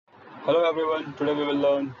Hello everyone, today we will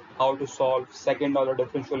learn how to solve second order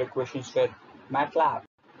differential equations with MATLAB.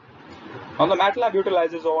 Now the MATLAB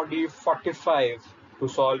utilizes ODE 45 to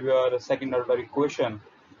solve your second order equation.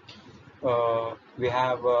 We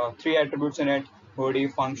have three attributes in it: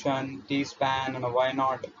 ODE function, t-span and a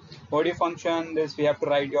y0. ODE function is we have to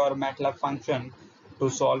write your MATLAB function to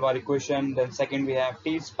solve our equation. Then second we have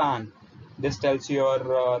t-span. This tells your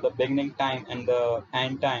the beginning time and the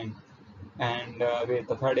end time. And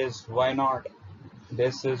the third is y0.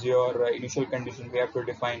 This is your initial condition. We have to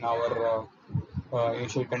define our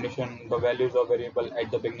initial condition, the values of variable at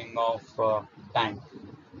the beginning of time.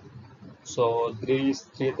 So these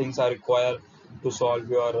three things are required to solve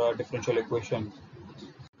your differential equation.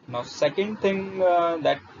 Now second thing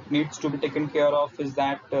that needs to be taken care of is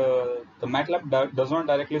that the MATLAB does not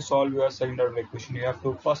directly solve your second order equation. You have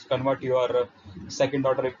to first convert your second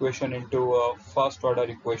order equation into a first order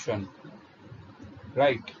equation,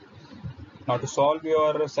 right? Now to solve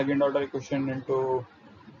your second order equation into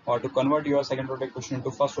or to convert your second order equation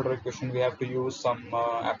into first order equation, we have to use some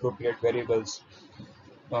appropriate variables.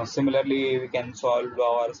 Similarly, we can solve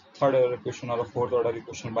our third order equation or a fourth order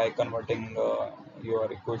equation by converting your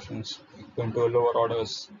equations into lower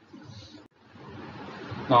orders.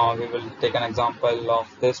 Now we will take an example of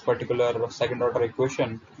this particular second order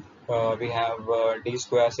equation. We have d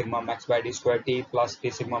square sigma max by d square t plus d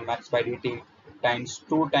sigma max by dt times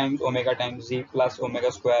 2 times omega times z plus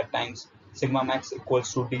omega square times sigma max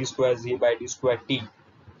equals to d square z by d square t.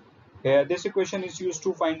 Here this equation is used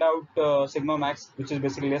to find out sigma max, which is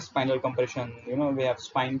basically a spinal compression. We have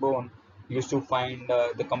spine bone. We used to find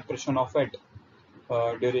the compression of it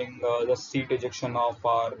during the seat ejection of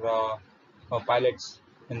our pilots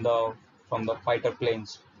from the fighter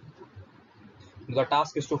planes. The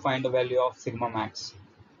task is to find the value of sigma max.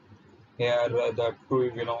 Here the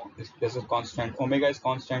two, this is constant, omega is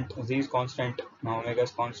constant, z is constant. Now omega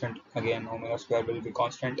is constant, again omega square will be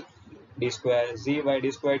constant, d square z by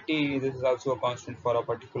d square t, this is also a constant for a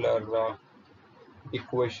particular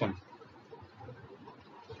equation.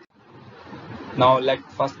 Now let's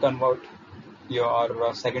first convert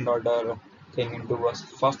your second order thing into a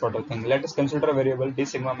first order thing. Let us consider a variable d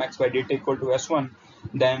sigma max by dt equal to s1.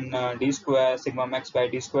 Then d square sigma max by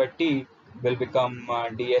d square t will become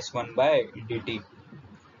ds1 by dt.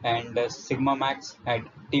 And sigma max at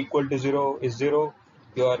t equal to 0 is 0.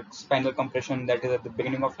 Your spinal compression, that is at the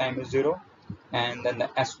beginning of time, is 0. And then the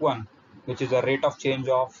s1, which is the rate of change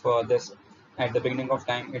of this at the beginning of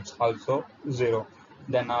time, it's also 0.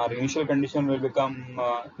 Then our initial condition will become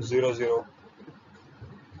 0 0.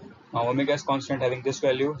 Now omega is constant having this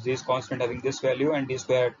value, z is constant having this value, and d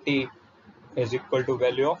square t is equal to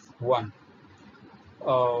value of 1.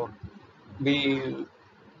 We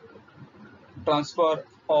transfer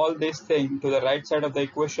all this thing to the right side of the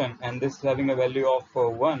equation, and this is having a value of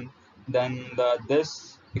 1. Then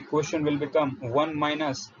this equation will become 1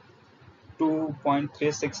 minus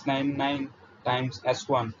 2.3699 times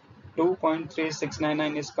s1.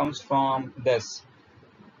 2.3699 comes from this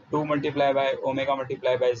 2 multiplied by omega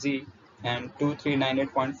multiplied by z, and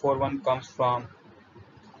 2398.41 comes from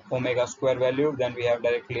omega square value. Then we have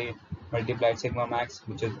directly multiplied sigma max,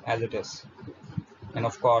 which is as it is, and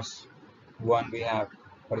of course 1 we have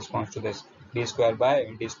corresponds to this d square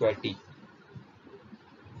by d square t.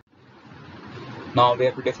 Now we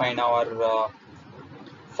have to define our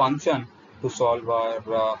function to solve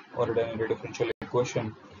our ordinary differential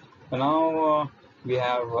equation. Now we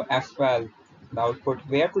have f12, the output.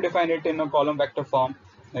 We have to define it in a column vector form.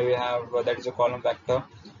 We have that is a column vector.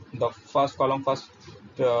 The first column, first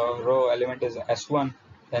row element is s1.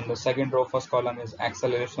 Then the second row, first column is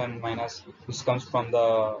acceleration minus. This comes from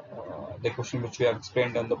the equation which we have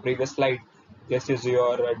explained on the previous slide. This is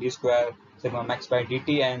your d square sigma max by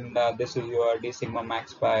dt, and this is your d sigma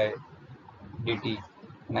max by dt.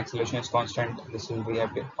 And acceleration is constant. This is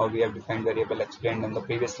how we have defined variable explained on the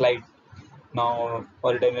previous slide. Now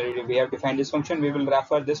ordinarily we have defined this function. We will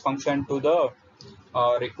refer this function to the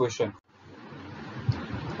equation.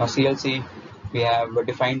 Now CLC, we have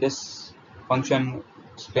defined this function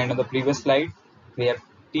explained on the previous slide. We have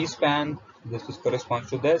t-span, this corresponds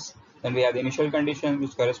to this. Then we have the initial condition,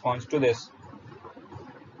 which corresponds to this.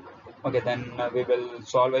 Okay, then we will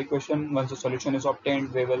solve the equation. Once the solution is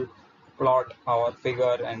obtained, we will plot our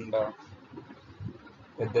figure and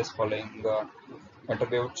with this following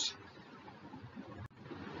attributes.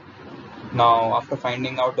 Now after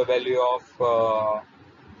finding out the value of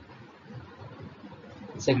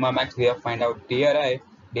sigma max, we have find out DRI.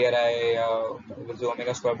 DRI is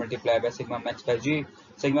omega square multiplied by sigma max by g.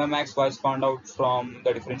 Sigma max was found out from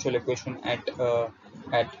the differential equation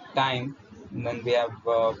at time, And then we have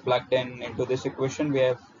plugged in into this equation. We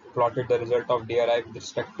have plotted the result of DRI with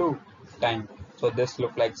respect to time. So this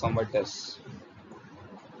look like somewhat this.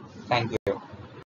 Thank you.